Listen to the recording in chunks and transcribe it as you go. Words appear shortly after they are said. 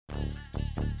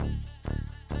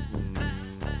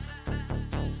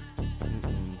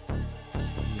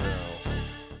No.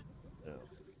 No.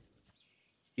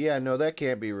 Yeah, no, that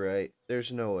can't be right.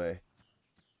 There's no way.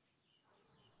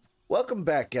 Welcome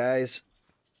back, guys.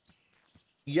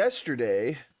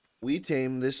 Yesterday, we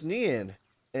tamed this Neon,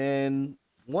 and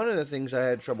one of the things I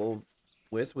had trouble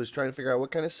with was trying to figure out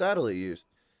what kind of saddle to use.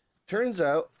 Turns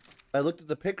out, I looked at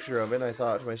the picture of it and I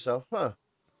thought to myself, huh,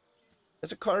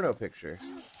 that's a Carno picture.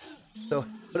 So I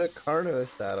put a Carno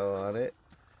saddle on it,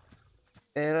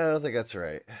 and I don't think that's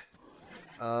right.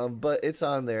 But it's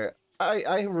on there.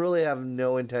 I really have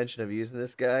no intention of using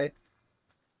this guy.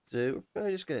 So we're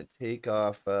probably just gonna take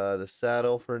off the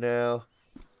saddle for now.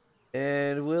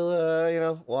 And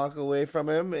we'll, walk away from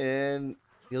him and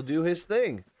he'll do his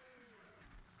thing.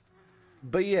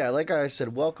 But yeah, like I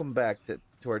said, welcome back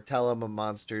to our Talamh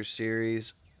Monsters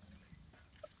series.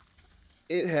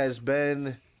 It has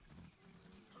been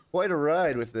quite a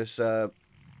ride with this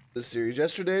series.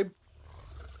 Yesterday,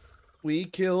 we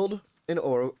killed an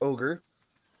ogre.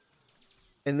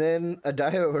 And then a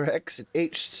Diorex, an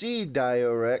HC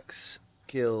Diorex,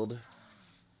 killed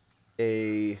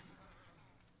a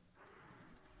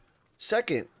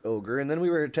second ogre, and then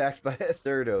we were attacked by a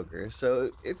third ogre.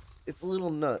 So it's a little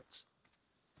nuts.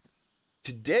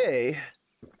 Today,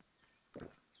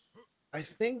 I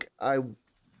think I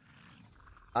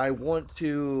want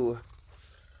to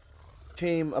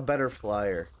tame a better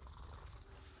flyer.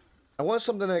 I want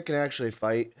something that can actually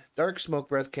fight. Dark Smoke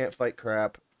Breath can't fight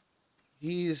crap.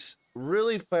 He's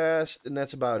really fast, and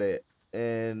that's about it.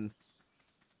 And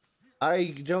I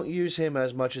don't use him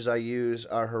as much as I use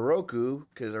our Heroku,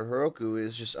 because our Heroku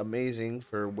is just amazing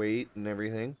for weight and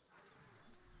everything.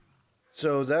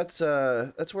 So that's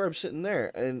where I'm sitting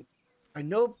there. And I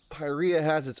know Pyria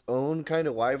has its own kind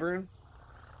of Wyvern,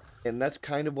 and that's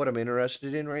kind of what I'm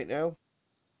interested in right now.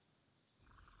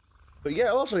 But yeah,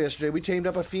 also yesterday we tamed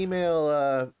up a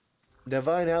female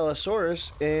Divine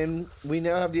Allosaurus, and we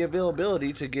now have the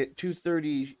availability to get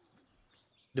 230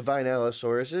 Divine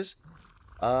Allosauruses.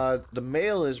 The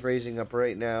male is raising up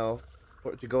right now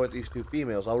to go with these two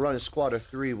females. I'll run a squad of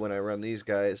 3 when I run these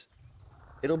guys.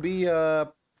 It'll be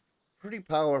pretty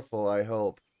powerful, I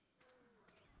hope.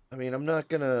 I mean, I'm not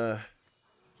gonna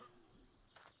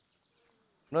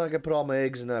put all my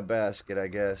eggs in that basket, I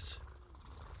guess.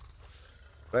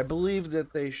 But I believe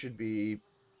that they should be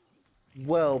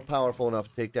well powerful enough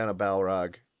to take down a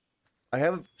Balrog. I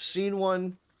haven't seen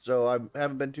one, so I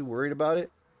haven't been too worried about it.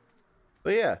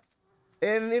 But yeah,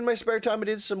 and in my spare time, I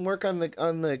did some work on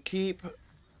the keep.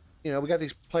 You know, we got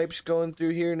these pipes going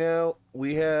through here now.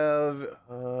 We have,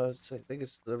 I think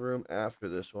it's the room after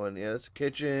this one. Yeah, it's the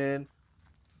kitchen.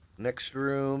 Next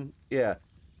room. Yeah,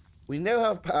 we now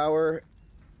have power.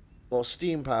 Well,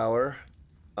 steam power.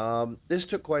 This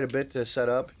took quite a bit to set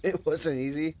up. It wasn't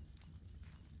easy.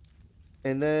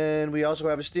 And then we also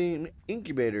have a steam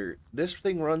incubator. This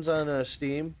thing runs on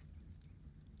steam.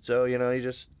 So, you know, you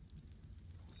just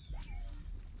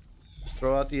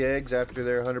throw out the eggs after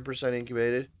they're 100%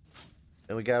 incubated.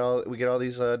 And we get all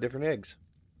these different eggs.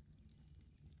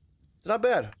 It's not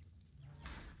bad.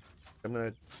 I'm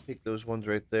going to take those ones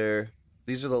right there.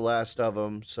 These are the last of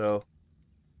them, so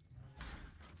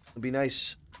it'd be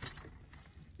nice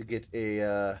to get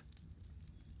a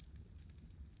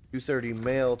 230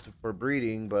 male for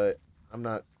breeding, but I'm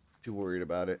not too worried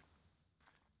about it.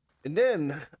 And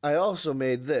then I also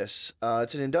made this.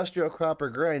 It's an industrial cropper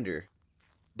grinder.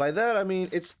 By that I mean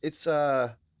it's it's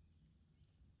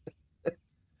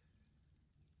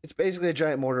basically a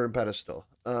giant mortar and pedestal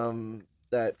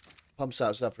that pumps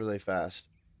out stuff really fast.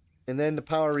 And then the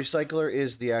power recycler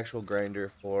is the actual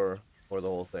grinder for the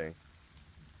whole thing.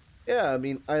 Yeah, I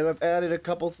mean, I've added a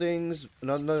couple things,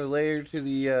 another layer to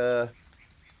the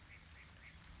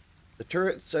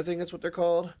turrets, I think that's what they're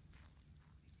called.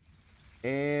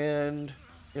 And,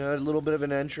 you know, a little bit of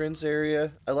an entrance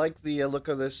area. I like the look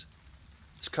of this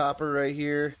copper right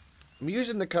here. I'm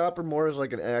using the copper more as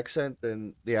like an accent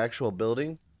than the actual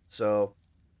building. So,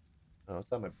 oh,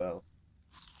 it's on my belt.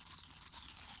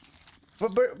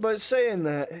 But saying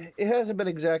that, it hasn't been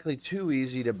exactly too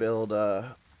easy to build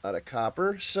out of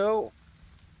copper. So,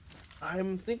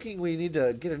 I'm thinking we need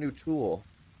to get a new tool.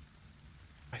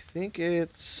 I think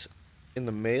it's in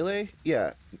the melee.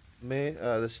 Yeah,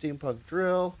 the steampunk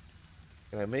drill.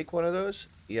 Can I make one of those?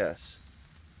 Yes.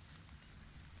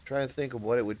 Try and think of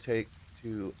what it would take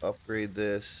to upgrade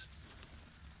this.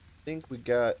 I think we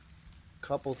got a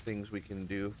couple things we can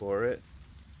do for it.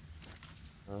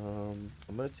 I'm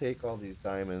gonna take all these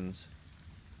diamonds.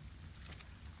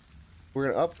 We're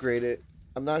gonna upgrade it.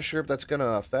 I'm not sure if that's gonna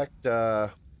affect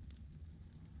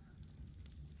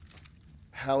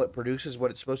how it produces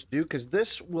what it's supposed to do, because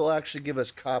this will actually give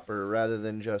us copper rather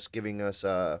than just giving us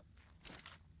you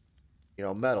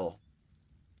know, metal,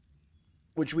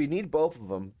 which we need both of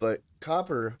them. But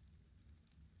copper,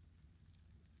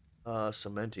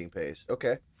 cementing paste.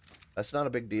 Okay, that's not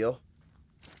a big deal.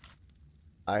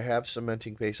 I have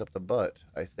cementing paste up the butt,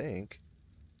 I think.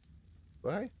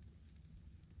 Why?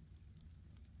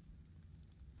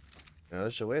 Now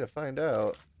there's a way to find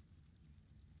out.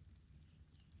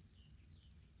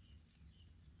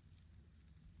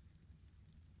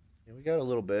 Yeah, we got a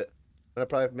little bit. I'll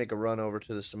probably have to make a run over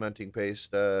to the cementing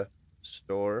paste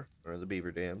store, or the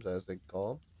beaver dams, as they call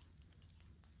them.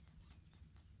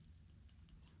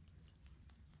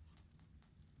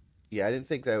 Yeah, I didn't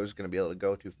think that I was going to be able to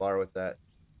go too far with that.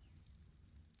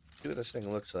 See what this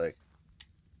thing looks like.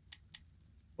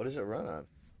 What does it run on?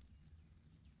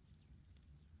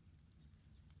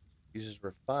 Uses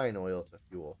refined oil to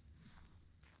fuel.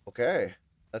 Okay,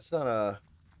 that's not a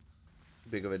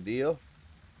big of a deal.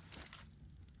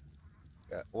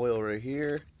 Got oil right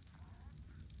here.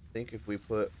 I think if we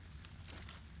put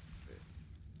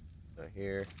not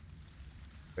here,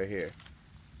 right here,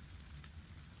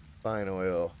 fine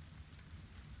oil.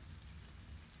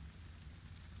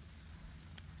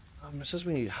 It says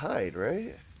we need hide,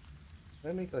 right? Can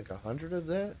I make like 100 of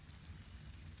that?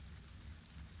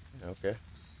 Yeah, okay.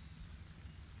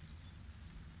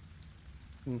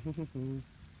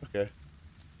 Okay.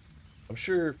 I'm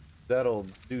sure that'll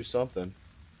do something.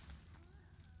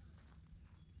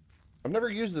 I've never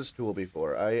used this tool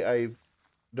before. I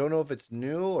don't know if it's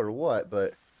new or what,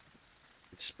 but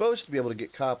it's supposed to be able to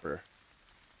get copper.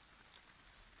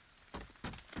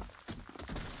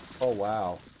 Oh,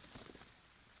 wow.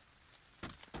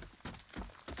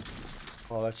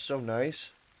 Oh, that's so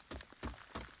nice.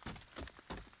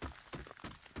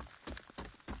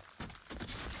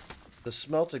 The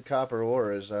smelted copper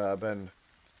ore has been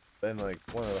like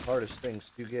one of the hardest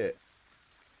things to get.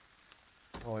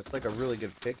 Oh, it's like a really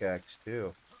good pickaxe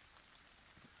too.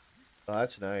 Oh,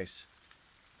 that's nice.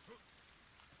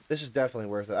 This is definitely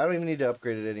worth it. I don't even need to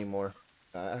upgrade it anymore.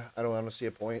 I don't want to see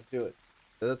a point to it.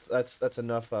 That's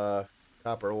enough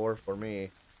copper ore for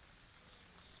me.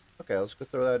 Okay, let's go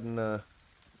throw that in.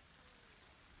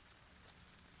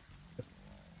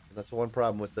 That's the one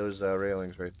problem with those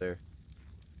railings right there.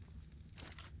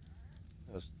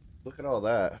 Look at all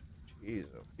that. Jeez,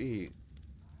 oh, geez.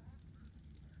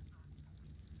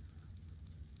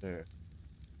 There.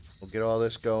 We'll get all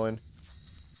this going.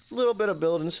 A little bit of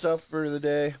building stuff for the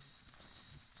day.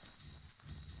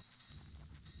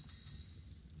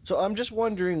 So I'm just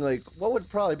wondering, like, what would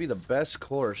probably be the best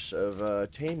course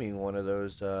of taming one of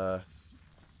those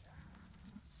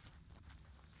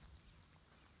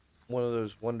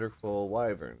wonderful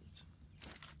wyverns?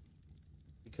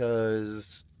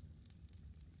 Because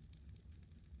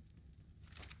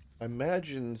I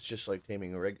imagine it's just like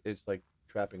taming it's like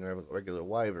trapping a regular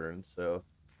wyvern, so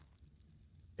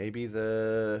maybe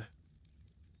the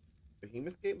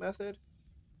behemoth gate method?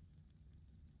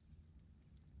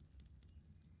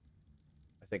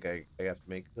 I think I have to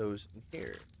make those in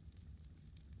here.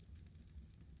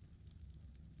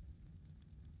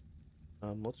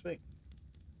 Let's make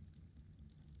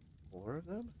 4 of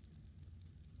them.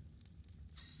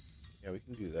 Yeah, we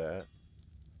can do that.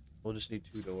 We'll just need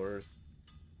 2 doors.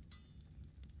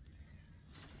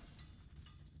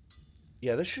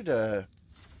 Yeah, this should I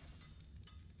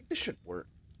think this should work.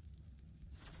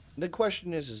 And the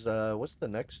question is what's the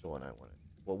next one I want to?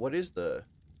 Well, what is the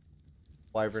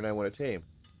wyvern I want to tame?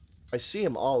 I see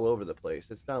them all over the place.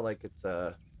 It's not like it's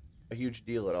a huge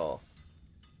deal at all.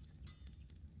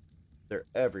 They're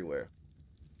everywhere.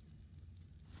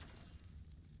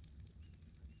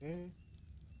 Okay.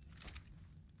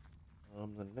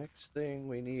 The next thing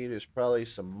we need is probably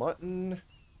some mutton.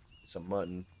 Some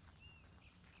mutton.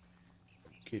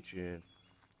 Some kitchen.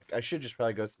 I should just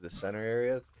probably go through the center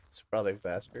area. It's probably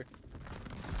faster.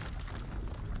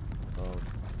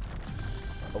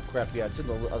 Oh crap, yeah, it's in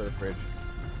the other fridge.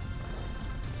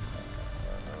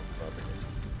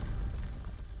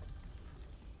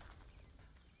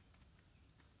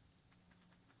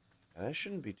 That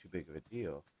shouldn't be too big of a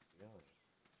deal, to be honest.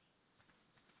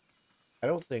 I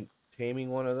don't think taming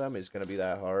one of them is going to be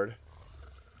that hard.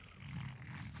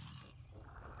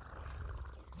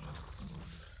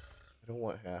 I don't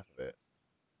want half of it.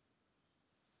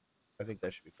 I think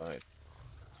that should be fine.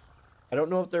 I don't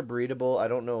know if they're breedable. I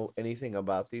don't know anything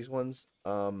about these ones.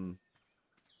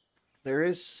 There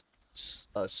is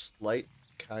a slight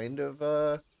kind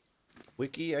of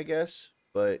wiki, I guess,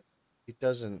 but it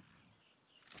doesn't.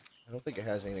 I don't think it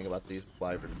has anything about these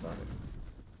wyverns on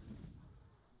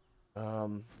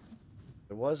it.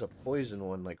 There was a poison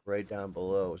one, like, right down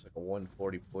below. It was like a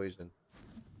 140 poison.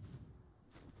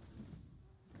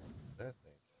 That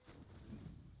thing.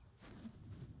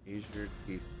 Use your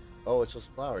teeth. Oh, it's those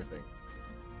flower things.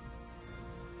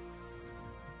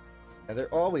 And they're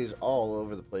always all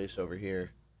over the place over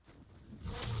here.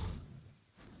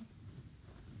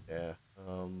 Yeah.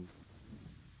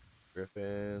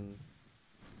 Griffin.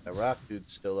 That rock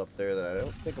dude's still up there that I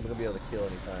don't think I'm gonna be able to kill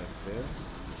anytime soon.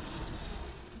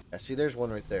 I see there's one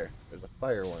right there. There's a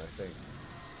fire one, I think.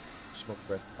 Smoke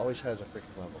breath always has a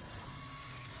freaking level.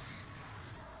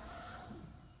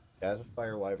 Yeah, that's a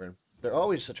fire wyvern. They're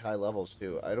always such high levels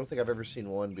too. I don't think I've ever seen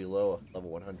one below level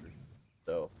 100.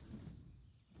 So,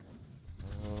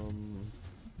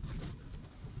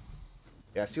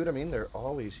 yeah, see what I mean? They're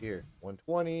always here.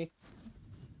 120.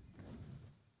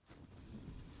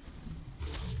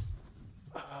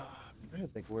 I'm trying to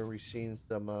think where we've seen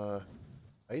some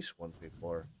ice ones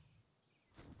before.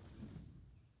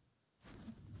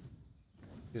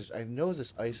 Because I know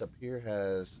this ice up here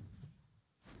has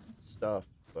stuff,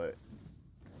 but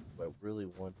I really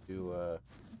want to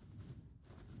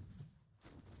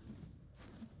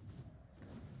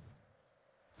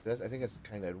I think that's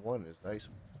kind of one is nice.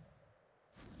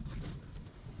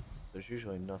 There's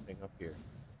usually nothing up here.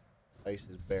 Ice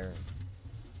is barren.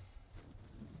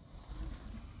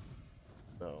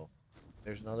 So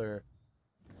there's another.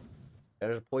 Yeah,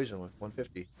 there's a poison one,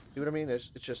 150. See what I mean? It's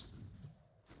just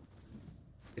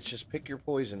pick your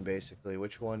poison basically,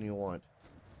 which one you want.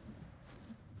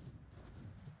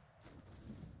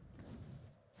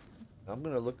 I'm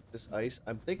gonna look at this ice.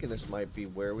 I'm thinking this might be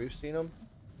where we've seen them,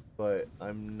 but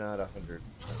I'm not 100%.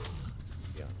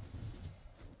 Yeah.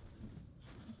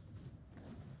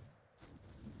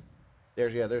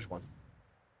 There's one.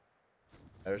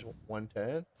 There's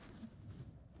 110.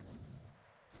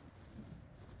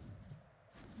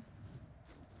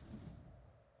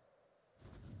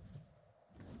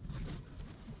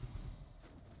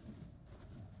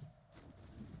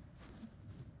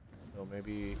 So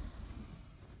maybe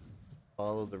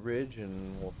follow the ridge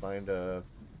and we'll find a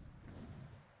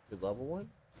good level one.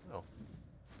 No.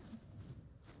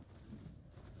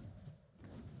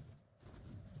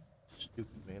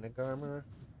 Stupid manic armor.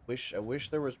 I wish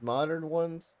there was modern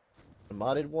ones.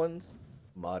 Modded ones.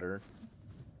 Modern.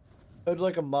 I'd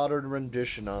like a modern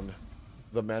rendition on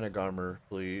the manic armor,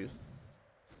 please.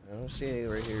 I don't see any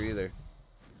right here either.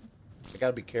 I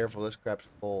gotta be careful. This crap's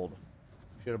cold.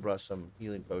 Should have brought some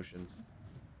healing potions.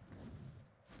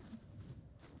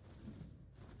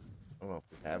 I don't know if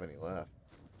we have any left.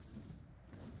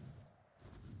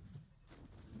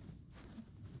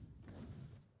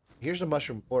 Here's the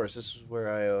mushroom forest. This is where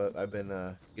I've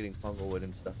been getting fungal wood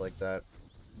and stuff like that.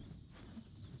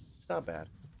 It's not bad.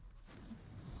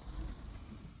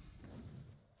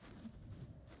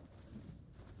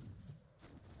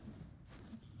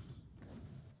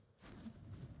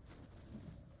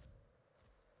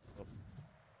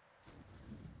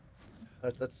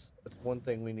 That's one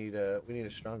thing we need a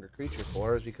stronger creature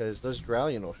for, is because this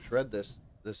Dralion will shred this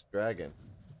dragon.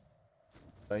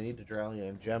 So I need the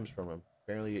Dralion gems from him.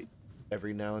 Apparently,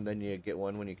 every now and then you get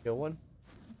one when you kill one.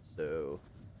 So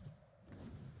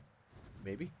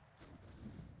maybe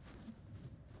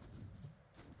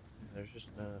there's just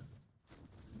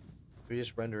we're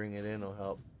just rendering it in will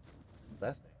help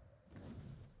that thing.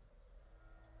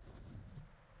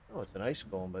 Oh, it's an ice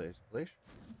golem, but it's glacier.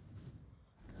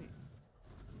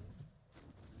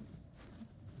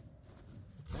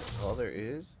 That's all there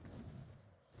is.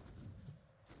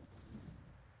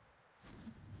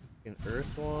 An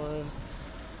earth one.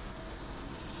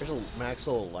 There's a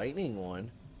Maxwell lightning one.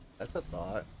 That's a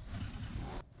thought.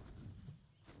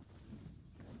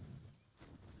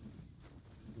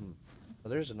 Oh,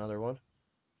 there's another one.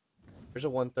 There's a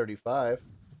 135.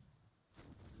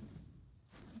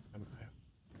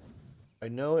 I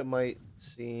know it might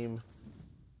seem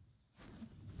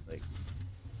like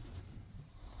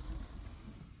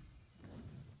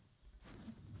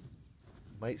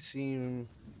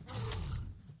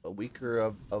a weaker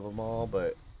of them all,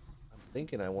 but I'm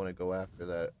thinking I want to go after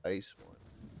that ice one.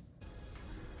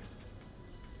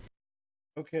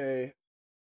 Okay,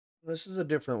 this is a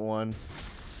different one.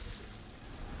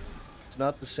 It's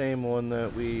not the same one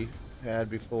that we had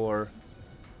before.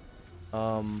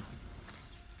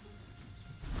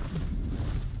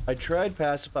 I tried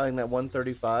pacifying that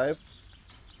 135,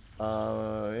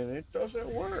 and it doesn't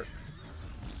work.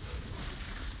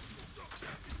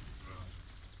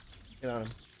 Get on him.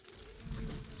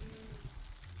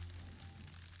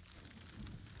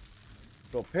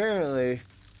 So apparently,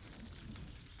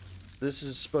 this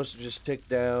is supposed to just tick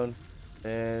down,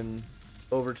 and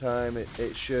over time,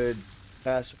 it should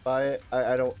pacify it.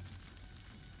 I don't.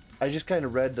 I just kind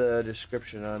of read the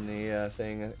description on the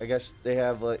thing. I guess they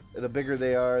have, like, the bigger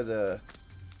they are, the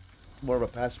more of a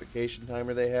pacification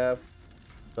timer they have.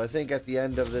 So I think at the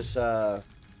end of this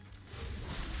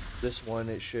this one,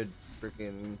 it should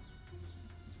freaking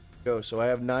go. So I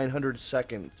have 900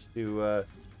 seconds to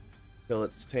till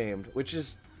it's tamed, which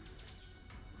is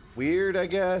weird, I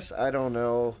guess. I don't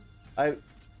know.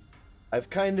 I've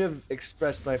kind of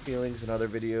expressed my feelings in other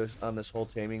videos on this whole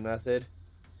taming method.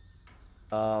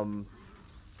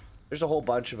 There's a whole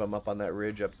bunch of them up on that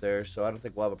ridge up there, so I don't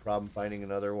think we'll have a problem finding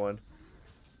another one.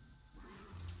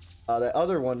 That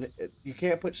other one, you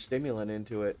can't put stimulant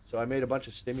into it, so I made a bunch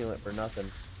of stimulant for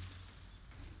nothing.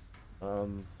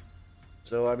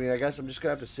 So I mean, I guess I'm just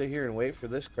gonna have to sit here and wait for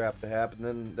this crap to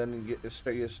happen. Then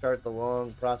you start the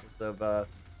long process of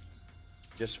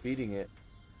just feeding it.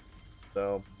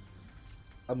 So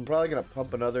I'm probably gonna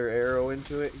pump another arrow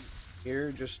into it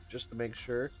here just to make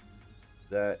sure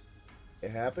that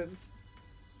it happens.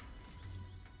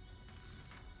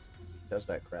 Does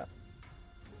that crap.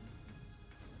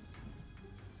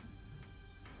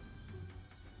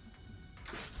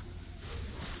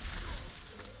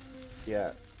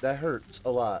 Yeah, that hurts a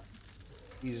lot.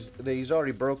 He's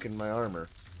already broken my armor.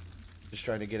 Just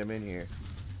trying to get him in here.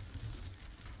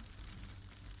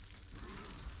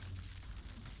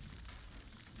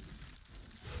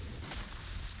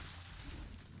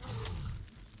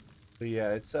 But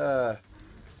yeah, it's a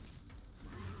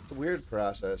weird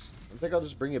process. I think I'll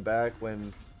just bring it back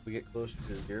when we get closer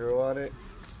to 0 on it.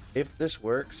 If this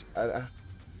works,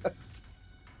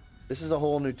 this is a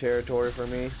whole new territory for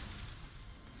me.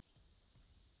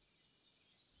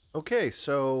 Okay,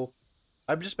 so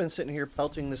I've just been sitting here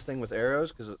pelting this thing with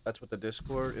arrows because that's what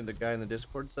the guy in the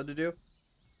Discord said to do.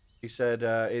 He said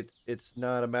it's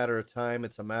not a matter of time;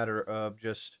 it's a matter of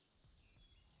just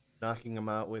knocking them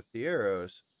out with the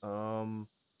arrows.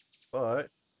 But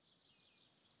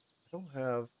I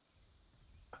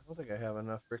don't think I have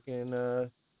enough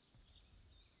freaking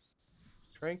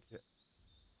trinket.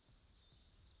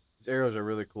 These arrows are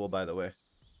really cool, by the way.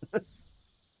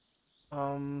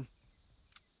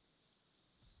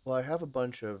 Well, I have a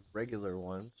bunch of regular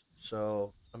ones,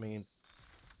 so I mean,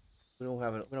 we don't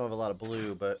have a lot of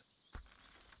blue, but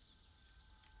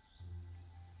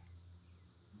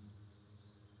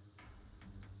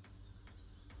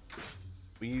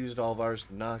we used all of ours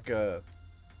to knock out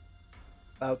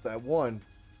that one.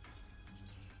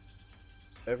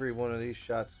 Every one of these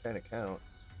shots kind of count.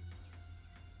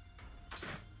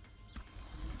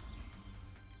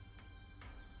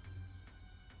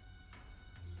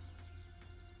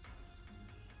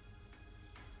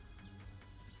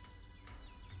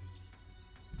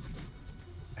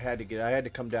 I had to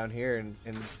come down here and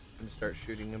start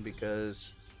shooting him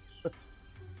because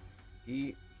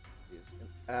he is an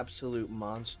absolute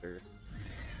monster.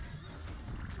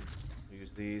 Use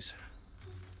these.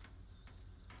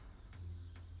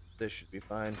 This should be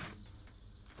fine.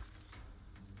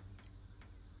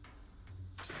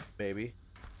 Maybe.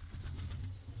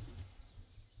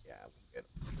 Yeah, we can get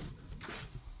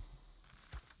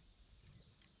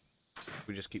him.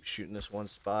 We just keep shooting this one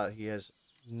spot. He has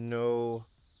no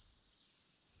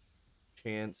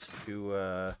chance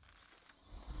to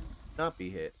not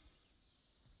be hit.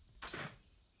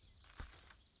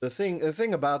 The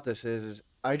thing about this is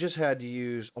I just had to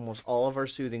use almost all of our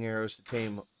soothing arrows to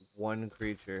tame one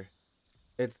creature.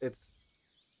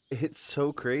 It's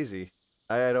so crazy.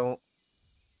 I don't.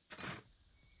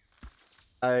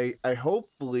 I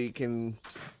hopefully can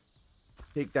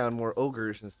take down more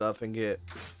ogres and stuff and get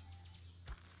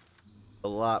a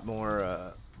lot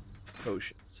more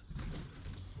potions.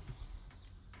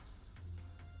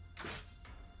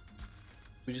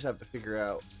 We just have to figure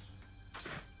out.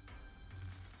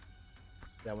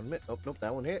 That one hit. Nope,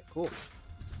 that one hit. Cool.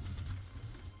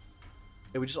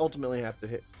 Yeah, we just ultimately have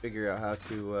to figure out how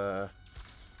to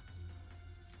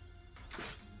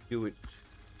do it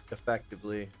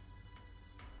effectively.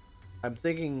 I'm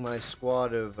thinking my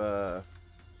squad of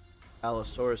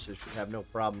Allosauruses should have no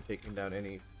problem taking down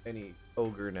any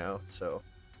ogre now. So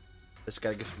just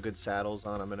gotta get some good saddles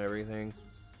on them and everything.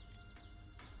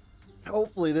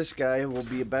 Hopefully this guy will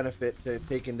be a benefit to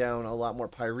taking down a lot more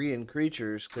Pyrian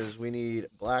creatures, because we need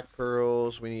black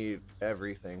pearls, we need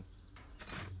everything.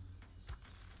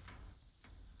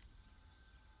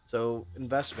 So,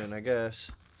 investment, I guess.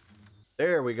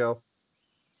 There we go.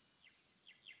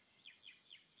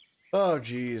 Oh,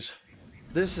 geez.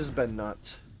 This has been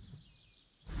nuts.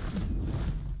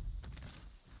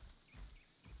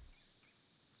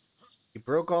 He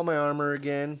broke all my armor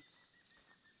again.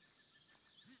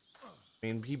 I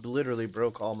mean, he literally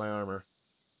broke all my armor.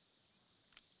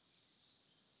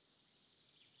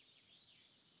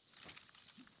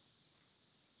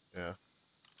 Yeah.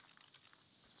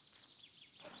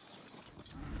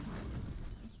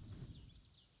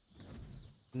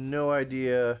 No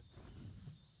idea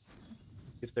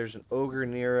if there's an ogre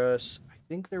near us. I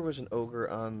think there was an ogre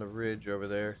on the ridge over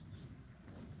there.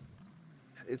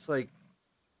 It's like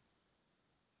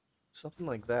something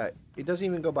like that. It doesn't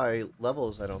even go by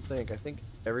levels, I don't think. I think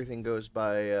everything goes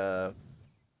by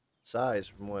size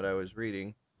from what I was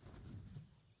reading.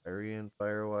 Pyrian,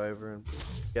 fire wyvern.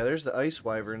 Yeah, there's the ice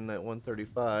wyvern at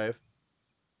 135.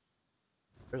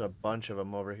 There's a bunch of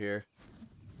them over here.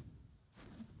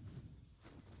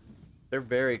 They're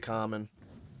very common.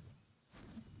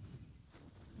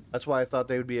 That's why I thought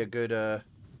they would be a good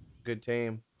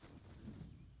tame.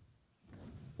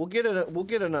 We'll get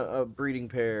a breeding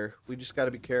pair. We just got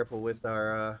to be careful with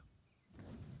our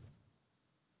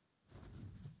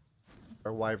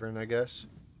wyvern, I guess.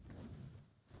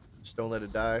 Just don't let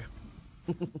it die.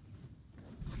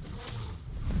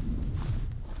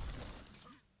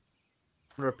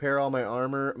 Repair all my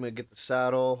armor. I'm gonna get the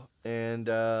saddle, and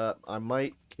I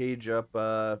might cage up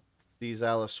these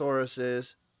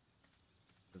Allosauruses.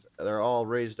 They're all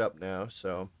raised up now,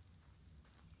 so.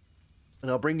 And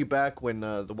I'll bring you back when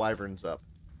the wyvern's up.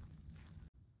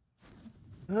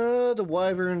 The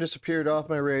wyvern disappeared off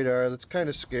my radar. That's kind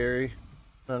of scary.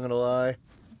 Not gonna lie.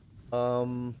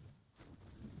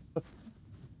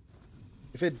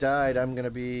 If it died, I'm gonna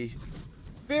be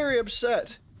very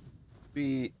upset.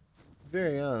 Be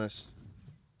very honest.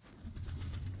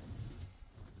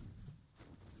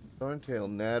 Thorntail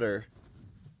Natter.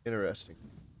 Interesting.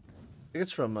 I think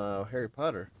it's from Harry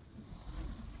Potter.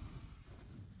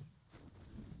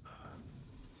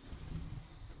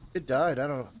 It died, I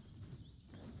don't know.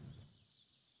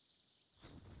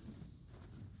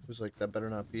 It was like, that better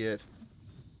not be it.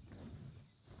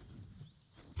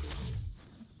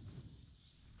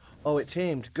 Oh, it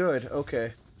tamed. Good,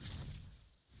 okay.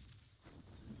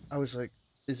 I was like,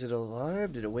 is it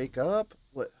alive? Did it wake up?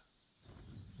 What?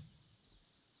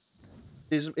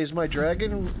 Is my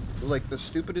dragon like the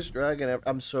stupidest dragon ever?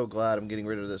 I'm so glad I'm getting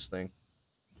rid of this thing.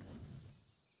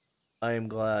 I am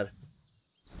glad.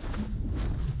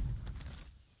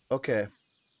 Okay.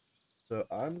 So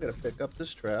I'm gonna pick up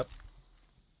this trap.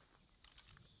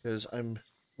 Because I'm...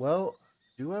 Well,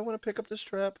 do I want to pick up this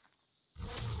trap?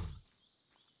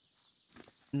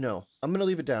 No. I'm gonna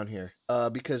leave it down here.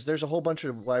 Because there's a whole bunch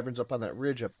of wyverns up on that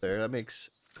ridge up there. That makes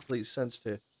complete sense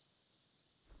to...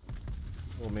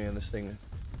 Oh man, this thing...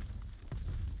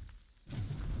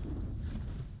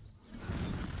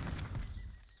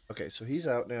 Okay, so he's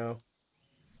out now.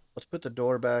 Let's put the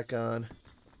door back on.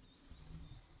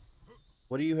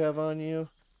 What do you have on you?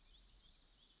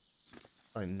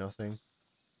 Find nothing.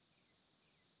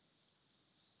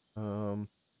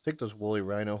 Take those woolly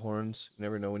rhino horns. You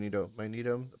never know when you don't might need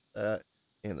them. That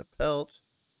and the pelt.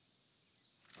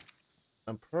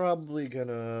 I'm probably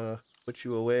gonna put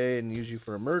you away and use you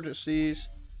for emergencies.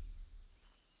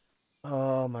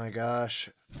 Oh my gosh.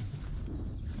 I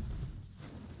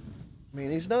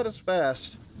mean, he's not as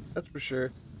fast. That's for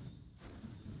sure.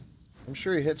 I'm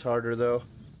sure he hits harder though.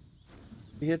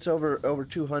 He hits over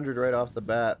 200 right off the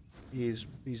bat. He's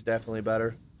definitely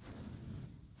better.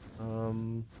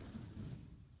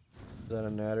 Is that a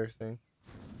natter thing?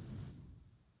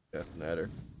 Yeah, natter.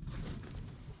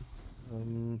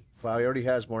 Wow, he already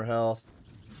has more health.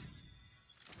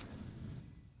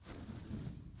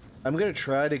 I'm gonna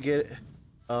try to get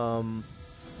Spino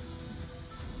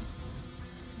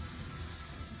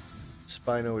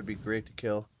would be great to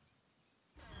kill.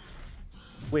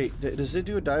 Wait, does it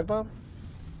do a dive bomb?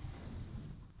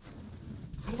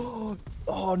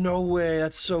 Oh, no way,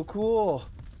 that's so cool.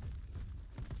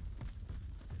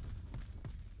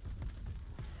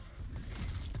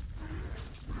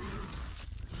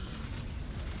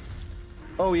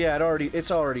 Oh yeah, it's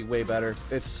already way better.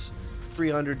 It's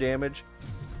 300 damage.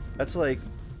 That's like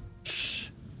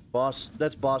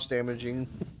that's boss damaging.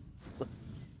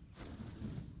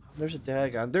 There's a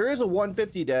Dagon. There is a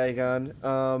 150 Dagon,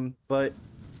 but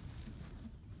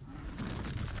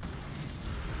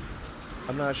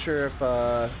I'm not sure if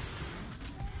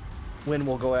when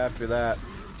we'll go after that.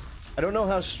 I don't know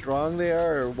how strong they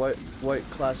are or what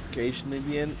classification they'd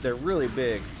be in. They're really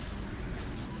big.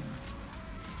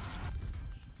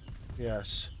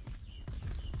 Yes.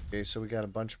 Okay, so we got a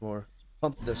bunch more.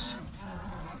 Pump this.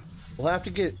 We'll have to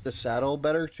get the saddle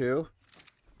better too,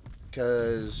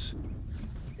 because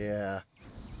yeah,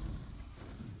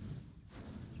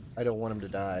 I don't want him to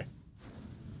die.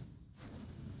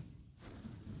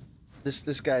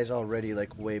 This guy's already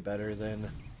like way better than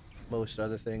most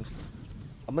other things.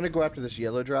 I'm gonna go after this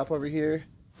yellow drop over here.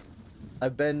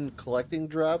 I've been collecting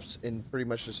drops and pretty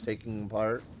much just taking them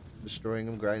apart, destroying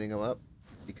them, grinding them up,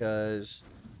 because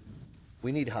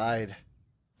we need hide.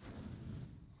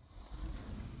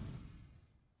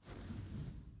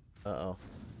 Uh-oh.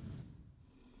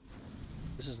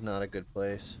 This is not a good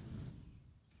place.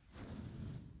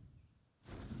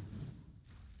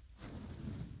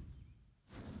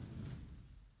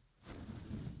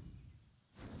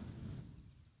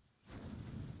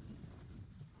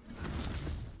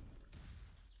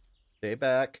 Stay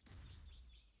back.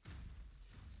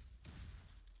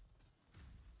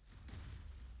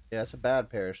 Yeah, it's a bad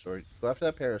parasaur. Go after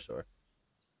that parasaur.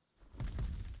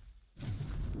 Oh,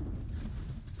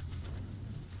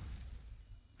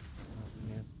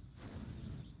 man.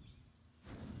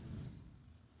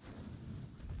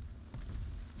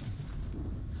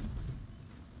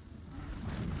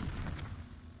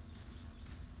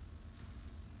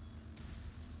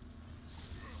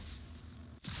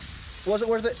 Wasn't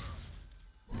worth it.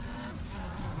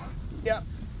 Yeah,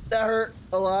 that hurt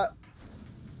a lot.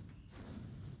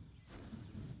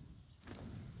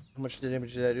 How much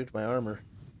damage did I do to my armor?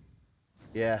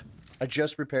 Yeah, I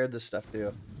just repaired this stuff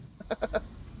too. I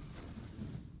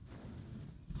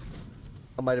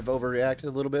might have overreacted a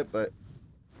little bit, but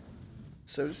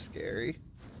it's so scary.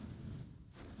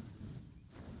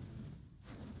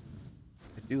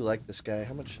 I do like this guy.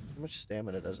 How much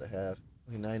stamina does it have?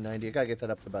 Only 990. I gotta get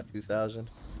that up to about 2,000.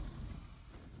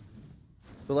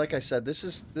 But like I said, this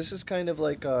is kind of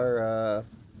like our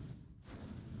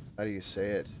how do you say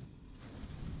it?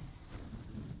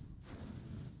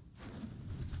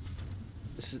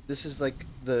 This is like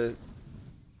the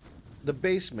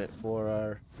basement for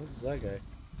our... What's that guy?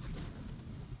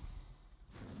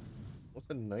 What's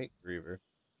a night griever?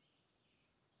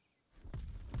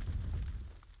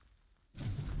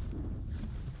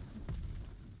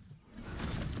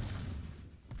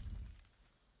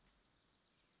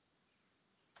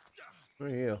 Where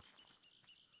are you?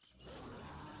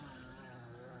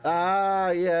 Ah,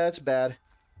 yeah, it's bad.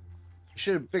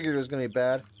 Should have figured it was gonna be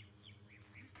bad.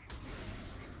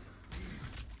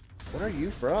 What are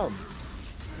you from?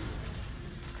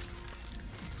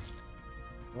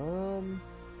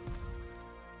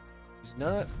 He's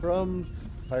not from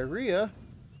Pyria.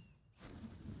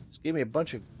 Just gave me a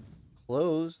bunch of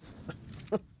clothes.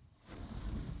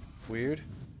 Weird.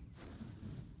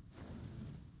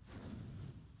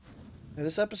 And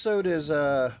this episode is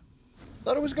thought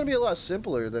it was gonna be a lot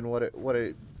simpler than what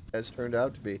it has turned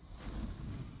out to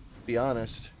be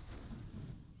honest.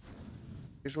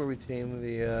 Here's where we tame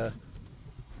the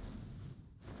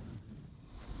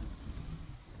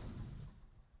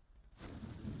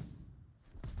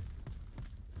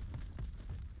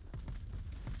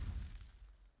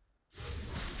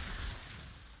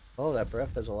Oh, that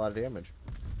breath does a lot of damage.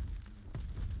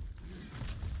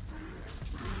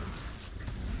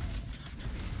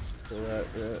 Kill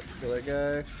that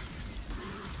guy.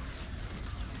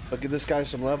 I'll give this guy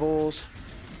some levels.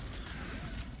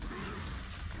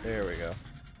 There we go.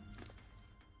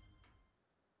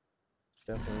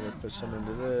 Definitely gonna put some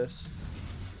into this.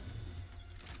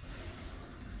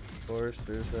 Of course,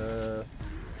 there's a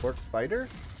orc fighter.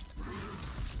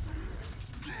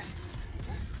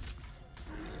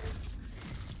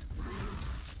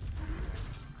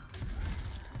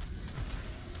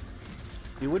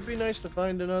 It would be nice to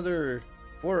find another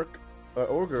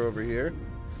ogre over here.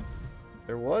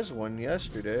 There was one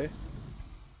yesterday.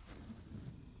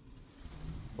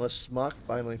 Unless Smock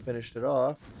finally finished it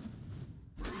off.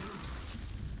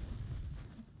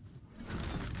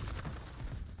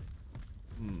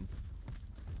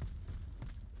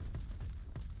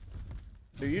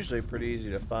 They're usually pretty easy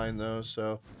to find though,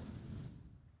 so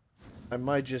I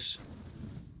might just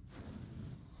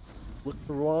look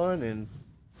for one and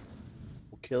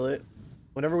we'll kill it.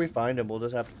 Whenever we find him, we'll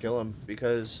just have to kill him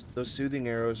because those soothing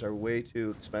arrows are way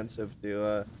too expensive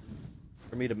to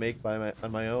for me to make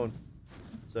on my own.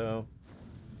 So,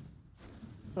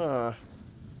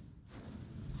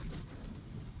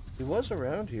 he was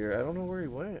around here. I don't know where he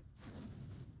went.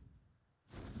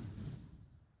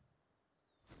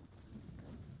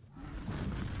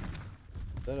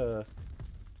 Is that a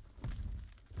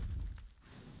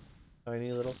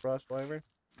tiny little frost wyvern?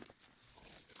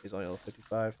 He's only level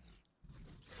 55.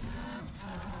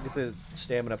 Get the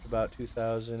stamina up to about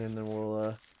 2,000 and then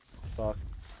we'll talk.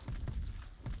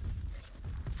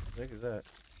 What the heck is that?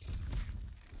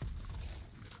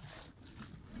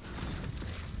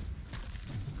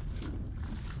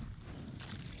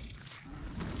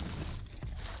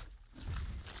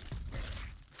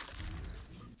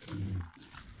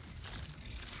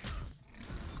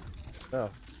 Oh.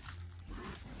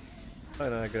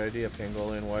 Probably not a good idea,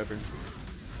 Pangolian Wyvern.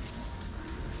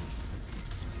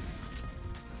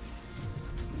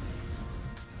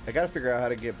 I gotta figure out how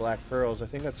to get black pearls. I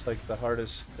think that's like the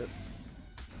hardest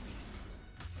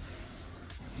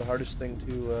thing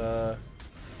to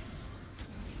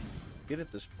get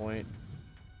at this point.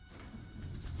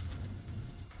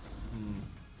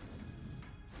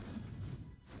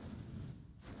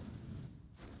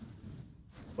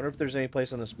 Wonder if there's any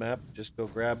place on this map to just go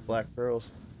grab black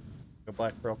pearls. A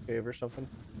black pearl cave or something.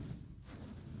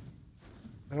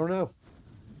 I don't know.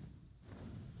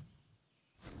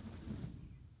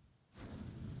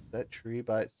 That tree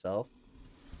by itself.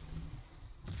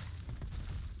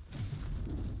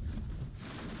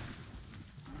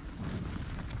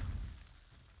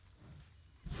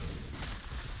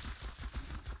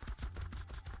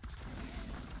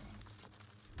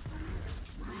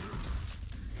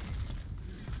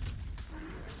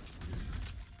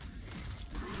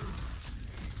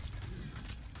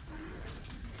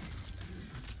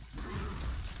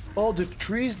 Oh, the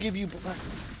trees give you black.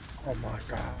 Oh my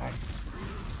god.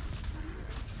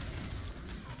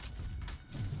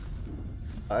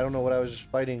 I don't know what I was just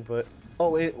fighting, but...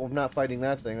 Oh, well, I'm not fighting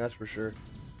that thing, that's for sure.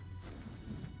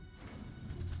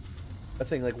 That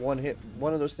thing, like, one hit...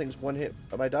 One of those things one hit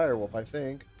my direwolf, I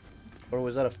think. Or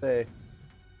was that a fae? How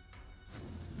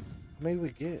many did we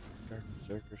get? Dark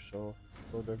Berserker Soul.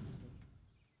 Soul Dark...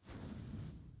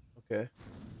 Okay.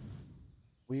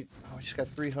 We just got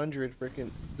 300 freaking...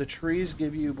 The trees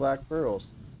give you black pearls.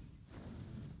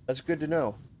 That's good to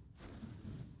know.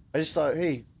 I just thought,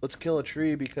 hey, let's kill a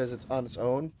tree because it's on its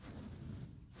own.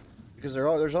 Because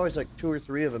there's always like 2 or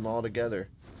 3 of them all together.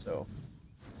 So,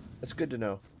 that's good to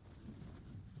know.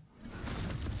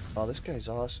 Oh, this guy's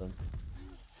awesome.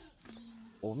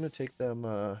 Well, I'm going to take them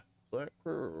black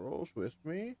pearls with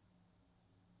me.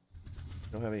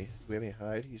 Don't have any... Do we have any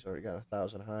hide? He's already got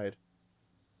 1,000 hide.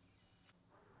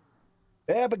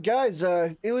 Yeah, but guys,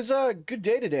 it was a good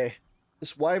day today.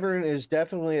 This wyvern is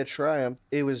definitely a triumph.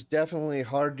 It was definitely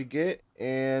hard to get,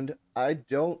 and I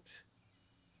don't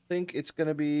think it's going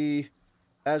to be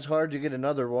as hard to get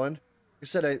another one. Like I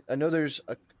said, I know there's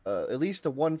at least a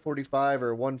 145 or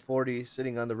a 140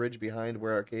 sitting on the ridge behind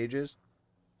where our cage is.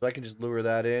 So I can just lure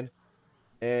that in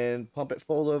and pump it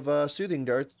full of soothing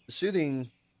darts,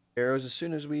 soothing arrows as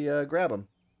soon as we grab them.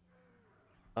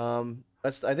 I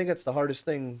think that's the hardest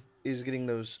thing is getting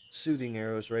those soothing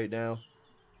arrows right now.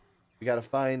 We gotta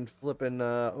find flipping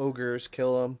ogres,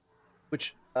 kill them,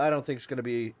 which I don't think is gonna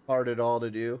be hard at all to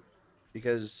do,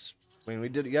 because I mean we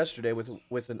did it yesterday with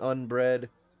an unbred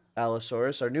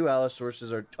Allosaurus. Our new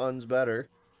Allosauruses are tons better.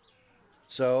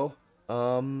 So,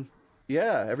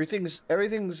 yeah,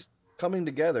 everything's coming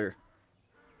together.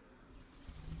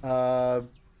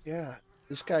 Yeah,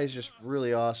 this guy is just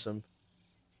really awesome.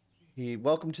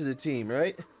 Welcome to the team,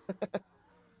 right?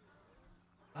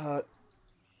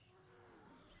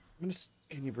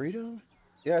 Can you breed him?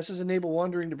 Yeah, it says enable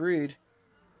wandering to breed.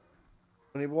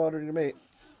 Enable wandering to mate.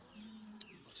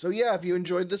 So yeah, if you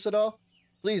enjoyed this at all,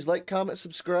 please like, comment,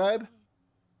 subscribe.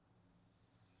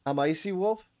 I'm Icy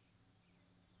Wolf,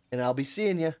 and I'll be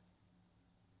seeing you.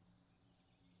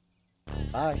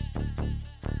 Bye.